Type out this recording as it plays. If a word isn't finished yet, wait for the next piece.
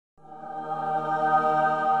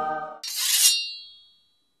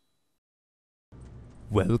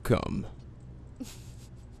Welcome.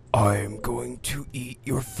 I'm going to eat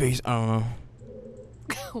your face. I don't know.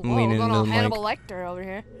 Whoa, I'm leaning going into on the Hannibal mic. Lecter over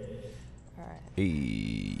here. Alright.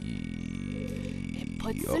 It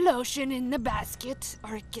puts Yup. the lotion in the basket,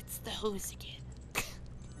 or it gets the hose again.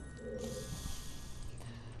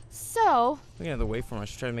 So, Looking at the waveform, I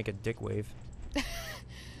should try to make a dick wave.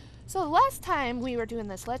 so the last time we were doing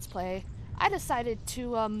this Let's Play, I decided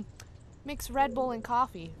to, mix Red Bull and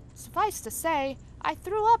coffee. Suffice to say, I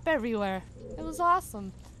threw up everywhere. It was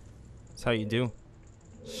awesome. That's how you do.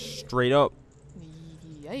 Straight up.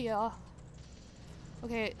 Yeah.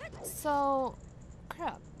 Okay, so,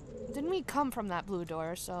 crap. Didn't we come from that blue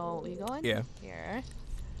door? So we go in Yeah. here.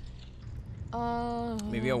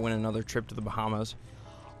 Maybe I'll win another trip to the Bahamas.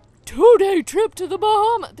 2-day trip to the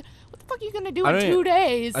Bahamas. What the fuck are you gonna do I in don't 2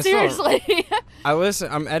 days? I still- Seriously.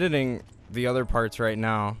 I'm editing the other parts right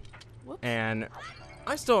now. Whoops. And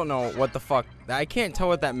I still don't know what the fuck. I can't tell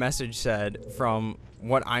what that message said from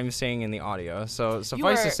what I'm saying in the audio. So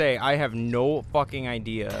suffice to were- say, I have no fucking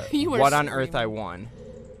idea You were what on earth I screaming. won.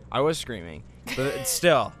 I was screaming. But it's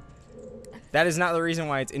still, that is not the reason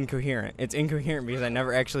why it's incoherent. It's incoherent because I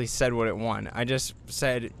never actually said what it won. I just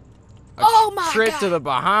said a Oh my trip God. to the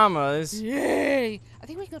Bahamas. Yay! I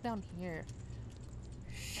think we go down here.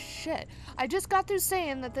 Shit. I just got through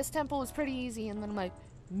saying that this temple was pretty easy, and then I'm like,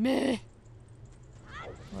 meh.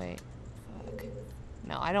 Wait. Fuck.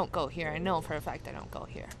 No, I don't go here. I know for a fact I don't go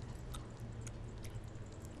here.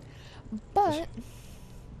 But,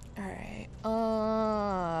 alright.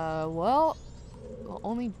 Well, the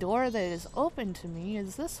only door that is open to me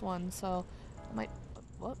is this one, so I might.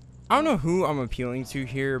 What? I don't know who I'm appealing to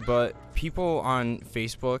here, but people on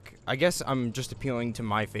Facebook, I guess I'm just appealing to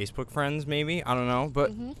my Facebook friends, maybe. I don't know.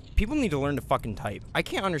 But people need to learn to fucking type. I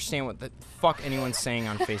can't understand what the fuck anyone's saying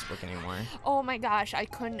on Facebook anymore. Oh my gosh, I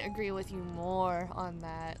couldn't agree with you more on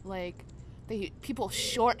that. Like, people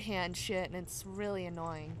shorthand shit, and it's really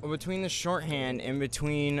annoying. Well, between the shorthand and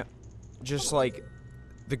between just like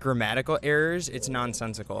the grammatical errors, it's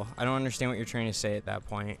nonsensical. I don't understand what you're trying to say at that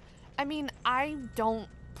point. I mean, I don't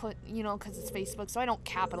put, because it's Facebook, so I don't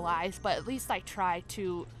capitalize, but at least I try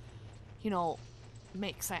to,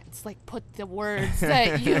 make sense. Like, put the words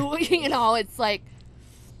that it's like,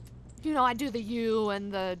 I do the you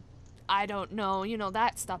and the I don't know,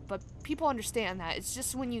 that stuff, but people understand that. It's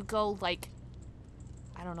just when you go, like,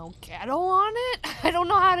 I don't know, ghetto on it? I don't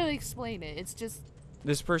know how to explain it. It's just...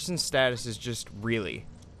 This person's status is just really.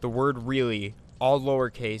 The word really, all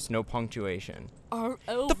lowercase, no punctuation.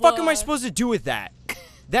 The fuck am I supposed to do with that?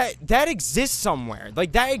 That exists somewhere.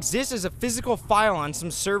 Like, that exists as a physical file on some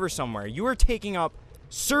server somewhere. You are taking up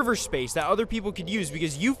server space that other people could use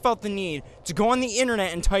because you felt the need to go on the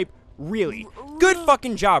internet and type really. Good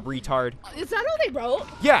fucking job, retard. Is that all they wrote?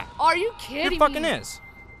 Yeah. Are you kidding It fucking me? is.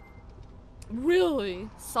 Really?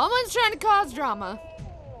 Someone's trying to cause drama.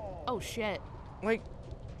 Oh, shit. Like,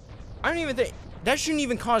 I don't even think... That shouldn't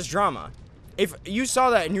even cause drama. If you saw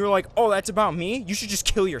that and you were like, oh, that's about me, you should just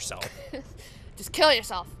kill yourself. Just kill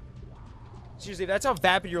yourself. Seriously, that's how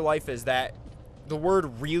vapid your life is, that the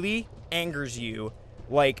word really angers you.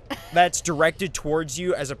 Like, that's directed towards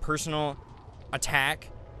you as a personal attack.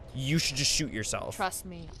 You should just shoot yourself. Trust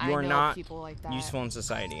me, You I are know not people like that. useful in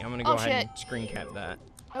society. I'm gonna go ahead and screen cap that.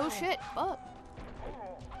 Oh shit! Oh.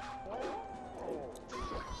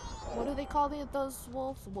 What do they call those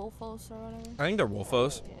wolves? Wolfos or whatever? I think they're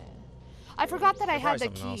wolfos. Yeah. I forgot that I had the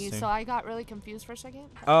probably something key, else, too. so I got really confused for a second.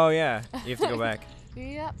 Oh, yeah. You have to go back.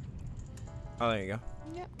 Yep. Oh, there you go.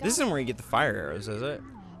 Yep. This isn't where you get the fire arrows, is it?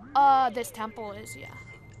 This temple is, yeah.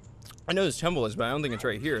 I know this temple is, but I don't think it's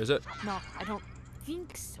right here, is it? No, I don't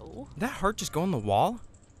think so. Did that heart just go on the wall?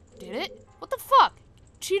 Did it? What the fuck?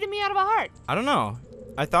 Cheated me out of a heart. I don't know.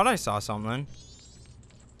 I thought I saw something.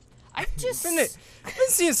 I just... I've been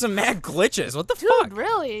seeing some mad glitches. What the Dude, fuck?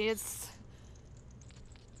 really, it's...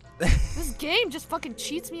 This game just fucking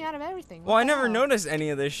cheats me out of everything. Well, What I the never hell? noticed any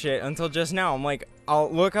of this shit until just now. I'm like,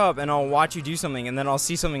 I'll look up and I'll watch you do something, and then I'll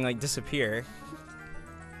see something like disappear.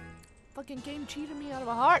 Fucking game cheated me out of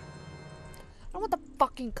a heart. I don't want the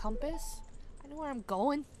fucking compass. I know where I'm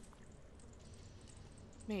going.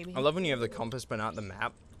 Maybe. I love when you have the compass but not the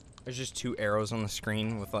map. There's just two arrows on the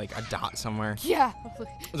screen with like a dot somewhere. Yeah.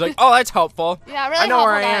 It's like, oh, that's helpful. Yeah, really I know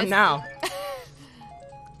where I helpful, am guys. now.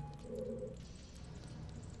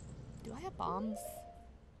 Do I have bombs?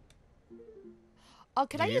 Oh,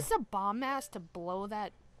 could Do I you? use the bomb mask to blow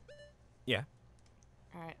that? Yeah.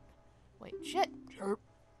 All right. Wait, shit.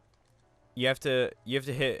 You have to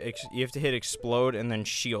hit explode and then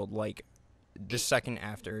shield like the second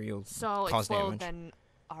after you'll So cause explode, damage. then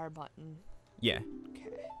R button. Yeah. Okay.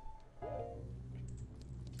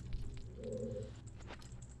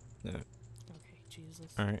 Yeah. Okay,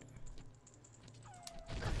 Jesus. All right.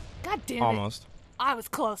 God damn it. Almost. I was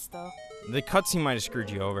close though. The cutscene might have screwed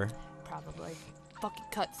you over. Probably. Fucking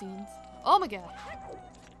cutscenes. Oh my god.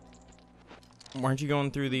 Weren't you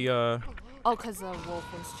going through the Oh, cause the wolf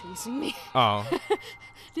was chasing me. Oh.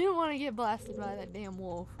 Didn't want to get blasted by that damn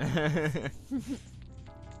wolf. I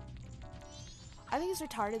think it's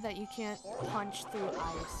retarded that you can't punch through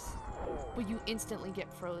ice, but you instantly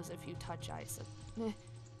get froze if you touch ice.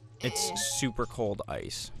 It's super cold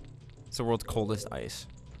ice. It's the world's coldest ice.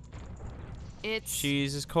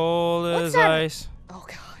 She's as cold as ice. Oh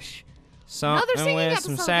gosh. Something with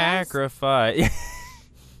some sacrifice.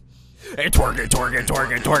 Hey, twerk it, twerk it,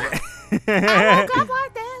 twerk it, twerk it. I woke up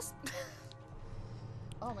like this.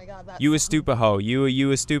 Oh my god, that's... You a stupid hoe.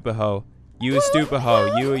 You a stupid hoe. You a stupid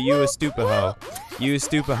hoe. You a stupid hoe. You a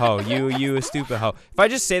stupid hoe. You a stupid hoe. If I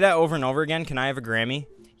just say that over and over again, can I have a Grammy?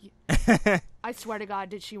 I swear to God,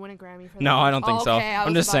 did she win a Grammy for that? No, I don't think so. Okay,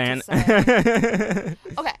 I'm just saying.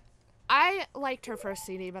 Okay, I liked her first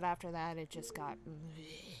CD, but after that, it just got...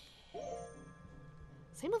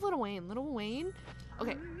 Same with Lil Wayne. Lil Wayne,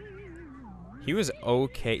 okay. He was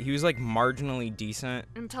okay. He was like marginally decent.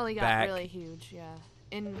 Until he got really huge, yeah.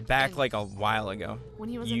 Back like a while ago. When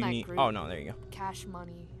he was in that group. Oh, no, there you go. Cash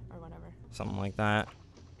Money or whatever. Something like that.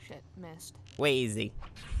 Shit, missed. Lazy.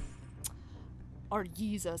 Or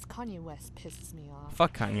Jesus. Kanye West pisses me off.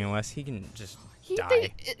 Fuck Kanye West. He can just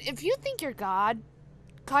die. If you think you're God,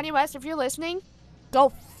 Kanye West, if you're listening,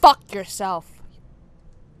 go fuck yourself.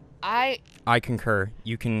 I concur.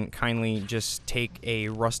 You can kindly just take a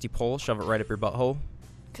rusty pole, shove it right up your butthole.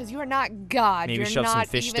 Because you are not God. Maybe you're shove not some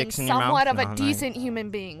fish even sticks in your mouth. somewhat of a decent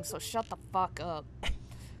human being, so shut the fuck up.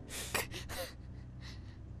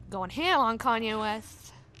 Going ham on Kanye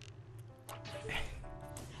West.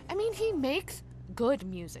 I mean, he makes good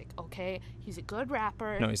music, okay? He's a good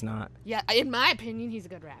rapper. No, he's not. Yeah, in my opinion, he's a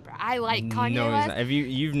good rapper. I like Kanye no, West. He's not. Have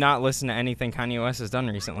you've not listened to anything Kanye West has done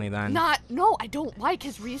recently then? No, I don't like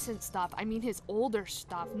his recent stuff. I mean his older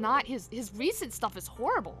stuff. Not his recent stuff is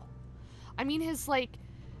horrible. I mean his like,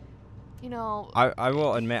 you know. I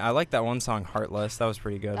will admit I like that one song Heartless. That was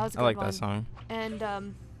pretty good. That was a I like good that song. And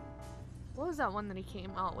what was that one that he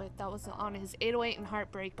came out with? That was on his 808 and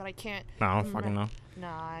Heartbreak, but I can't. No, I don't fucking know.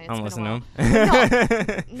 Nah, it's I don't listen to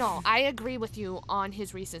him. No, I agree with you on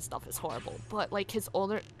his recent stuff is horrible, but like his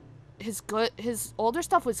older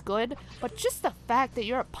stuff was good, but just the fact that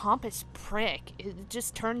you're a pompous prick, it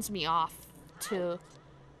just turns me off to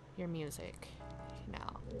your music.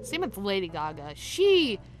 No. Same with Lady Gaga.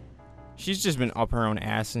 She's just been up her own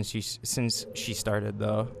ass since she started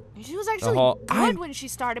though. She was actually good when she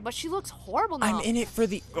started, but she looks horrible now. I'm in it for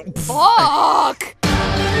the fuck.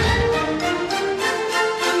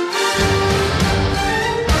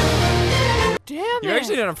 Damn it. You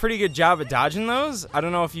actually done a pretty good job at dodging those. I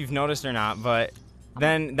don't know if you've noticed or not, but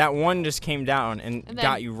then that one just came down and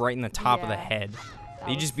got you right in the top of the head.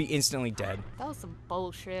 You'd just be instantly dead. That was some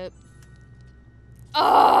bullshit.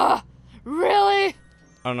 Ugh! Really? I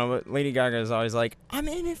don't know, but Lady Gaga is always like, I'm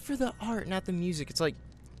in it for the art, not the music. It's like,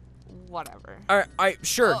 whatever. All right,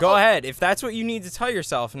 sure, go ahead. If that's what you need to tell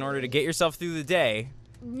yourself in order to get yourself through the day,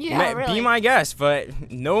 really. Be my guest.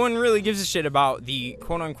 But no one really gives a shit about the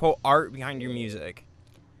quote-unquote art behind your music.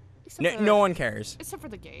 No one cares. Except for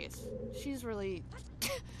the gays. She's really...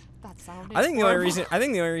 that sounded I think the only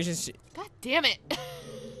reason she... God damn it.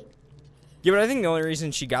 Yeah, but I think the only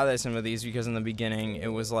reason she got at some of these because in the beginning it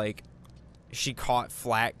was like she caught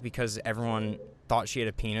flack because everyone thought she had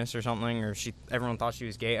a penis or something, or everyone thought she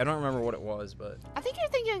was gay. I don't remember what it was, but I think you're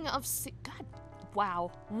thinking of God.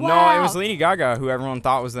 Wow. No, it was Lady Gaga who everyone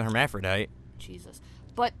thought was the hermaphrodite. Jesus.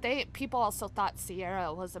 But people also thought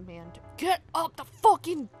Sierra was a man. Get up the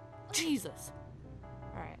fucking Jesus.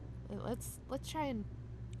 All right. Let's try and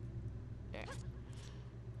yeah.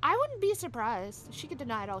 I wouldn't be surprised. She could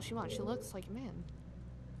deny it all she wants. She looks like a man.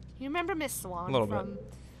 You remember Miss Swan from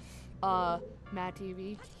Mad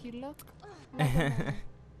TV? You look like a man.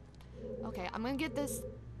 Okay, I'm going to get this.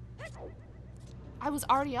 I was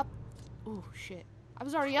already up. Oh shit. I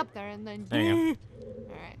was already up there and then there you go.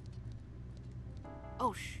 All right.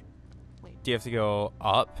 Oh wait. Do you have to go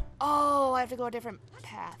up? Oh, I have to go a different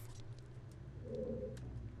path.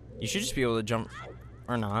 You should just be able to jump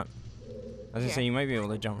or not. I was gonna say you might be able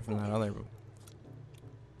to jump from that other.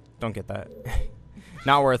 Don't get that.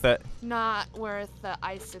 Not worth it. Not worth the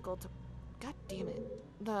icicle to. God damn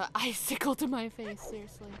it. The icicle to my face.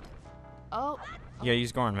 Seriously. Oh. Yeah,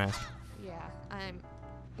 use Gorn mask. Yeah,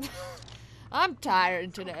 I'm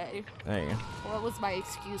tired today. There you go. There you go. What was my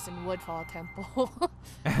excuse in Woodfall Temple? All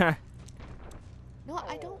right. Let's try and. I wouldn't be surprised. She could deny it all she wants. She looks like a man. You remember Miss Swan from Mad TV? You look like a man. Okay, I'm gonna get this. I was already up. Oh shit. No,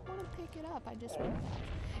 I don't want to pick it up. I just want to.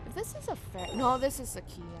 If this is a no, this is the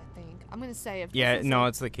key. I think I'm gonna say if. Yeah, this is no,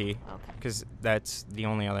 it's the key. Okay. Because that's the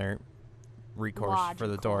only other recourse for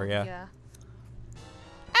the door. Yeah.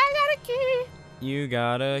 I got a key. You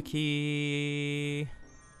got a key.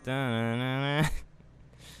 Da-na-na-na.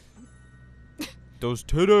 Those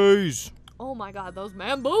titties. Oh my God, those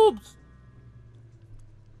man boobs.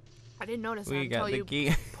 I didn't notice that We until got the you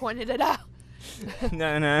key. pointed it out.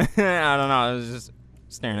 No, I don't know. I was just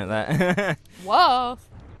staring at that. Whoa.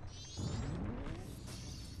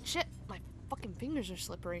 Shit, my fucking fingers are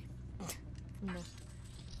slippery.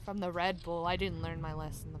 From the Red Bull, I didn't learn my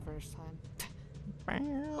lesson the first time.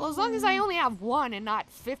 Well, as long as I only have one and not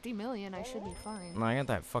 50 million, I should be fine. No, I got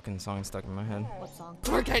that fucking song stuck in my head. What song?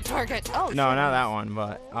 Target, target. Oh, no, shit. not that one,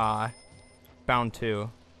 but Bound 2.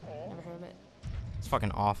 Never heard of it. It's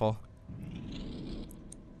fucking awful.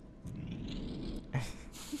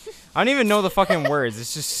 I don't even know the fucking words.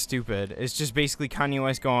 It's just stupid. It's just basically Kanye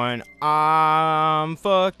West going, I'm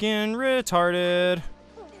fucking retarded.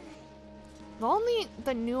 The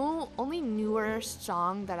only newer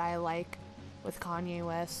song that I like with Kanye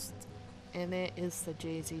West in it is the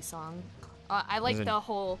Jay-Z song. I like the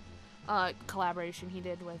whole collaboration he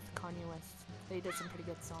did with Kanye West. They did some pretty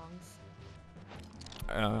good songs.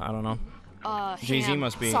 I don't know. Jay-Z Ham.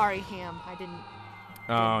 must be. Sorry, Ham. I didn't.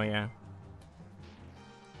 Oh, yeah.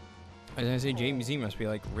 I was gonna say Jay-Z must be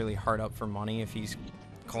like really hard up for money if he's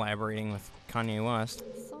collaborating with Kanye West.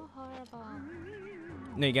 So horrible.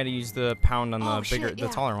 No, you gotta use the pound on the bigger, shit, the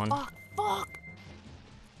taller one. Fuck.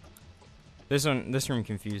 This room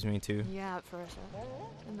confused me too. Yeah, at first.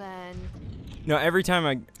 And then. No, every time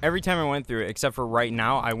I went through it, except for right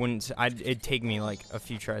now, it'd take me like a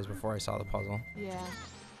few tries before I saw the puzzle. Yeah.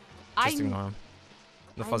 Just ignore them.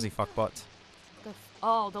 The fuzzy fuck butts.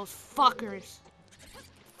 Oh, those fuckers.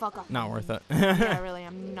 Fuck off. Not worth it. Yeah, really,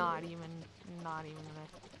 I'm not even gonna.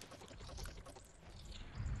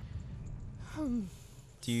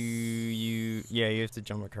 Yeah, you have to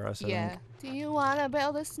jump across it. Yeah. Do you wanna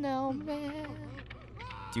build a snowman?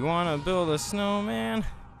 Do you wanna build a snowman?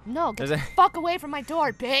 No, get the fuck away from my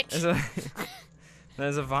door, bitch.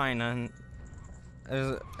 There's a vine on.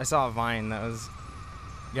 I saw a vine that was.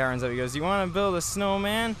 Guy runs up, he goes, "Do you wanna build a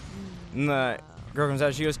snowman?" And the girl comes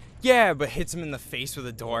out, she goes, "Yeah," but hits him in the face with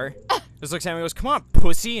a door. Just looks at me and goes, "Come on,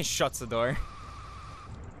 pussy," and shuts the door.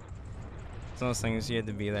 It's one of those things you had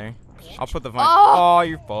to be there. I'll put the vine. Oh,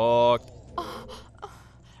 you're fucked.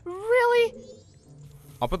 Really?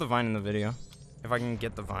 I'll put the vine in the video. If I can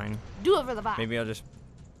get the vine. Do it for the vine. Maybe I'll just.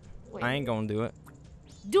 Wait. I ain't gonna do it.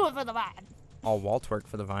 Do it for the vine. I'll wall twerk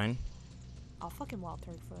for the vine. I'll fucking wall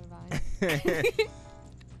twerk for the vine.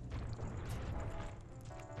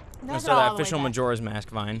 Let's start the official Majora's Mask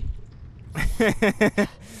vine.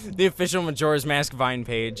 The official Majora's Mask vine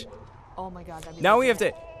page. Oh my god, that'd be now we have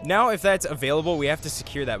to. Now, if that's available, we have to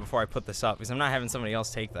secure that before I put this up, because I'm not having somebody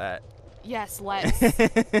else take that. Yes, let's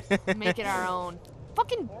make it our own.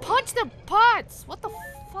 Fucking punch the pots! What the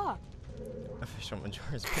fuck? Official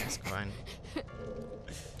Majora's Mask vine.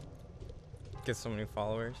 Get so many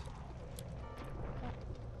followers.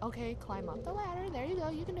 Okay, climb up the ladder. There you go.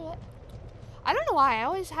 You can do it. I don't know why. I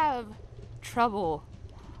always have trouble.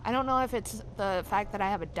 I don't know if it's the fact that I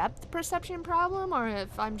have a depth perception problem or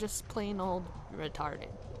if I'm just plain old retarded.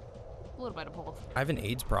 A little bit of both. I have an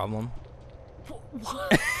AIDS problem.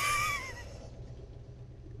 What?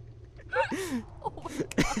 Oh my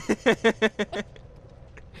god.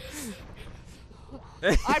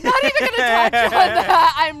 I'm not even going to touch on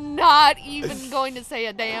that. I'm not even going to say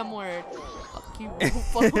a damn word. Fuck you,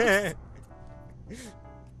 folks.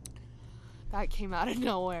 That came out of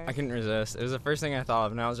nowhere. I couldn't resist. It was the first thing I thought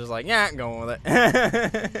of, and I was just like, yeah, I'm going with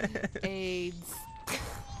it. AIDS.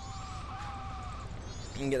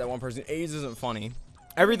 You can get that one person. AIDS isn't funny.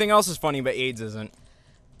 Everything else is funny, but AIDS isn't.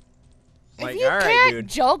 Like, if you can't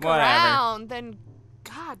joke around, then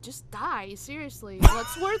God, just die. Seriously,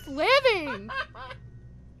 what's worth living?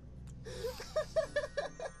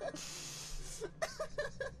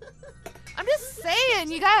 I'm just saying,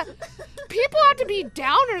 people have to be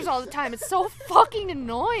downers all the time. It's so fucking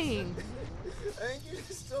annoying. I think you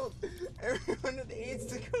just told everyone with AIDS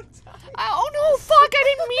to go die. Oh no, fuck, I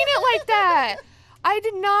didn't mean it like that. I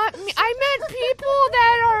did not mean, I meant people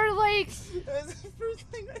that are like. That's the first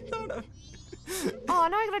thing I thought of. Oh,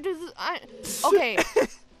 now I gotta do this. Okay,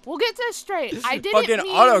 we'll get this straight. I didn't fucking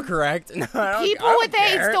mean autocorrect. No, people with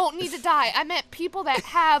AIDS don't need to die. I meant people that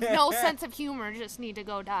have no sense of humor just need to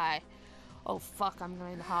go die. Oh fuck, I'm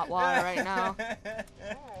going to hot water right now.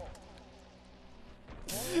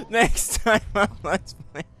 Next time on Let's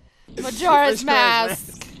Play Majora's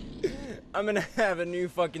Mask. I'm gonna have a new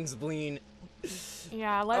fucking spleen.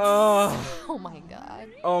 Yeah, let's. Oh. Oh my god.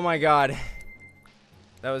 Oh my god.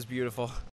 That was beautiful.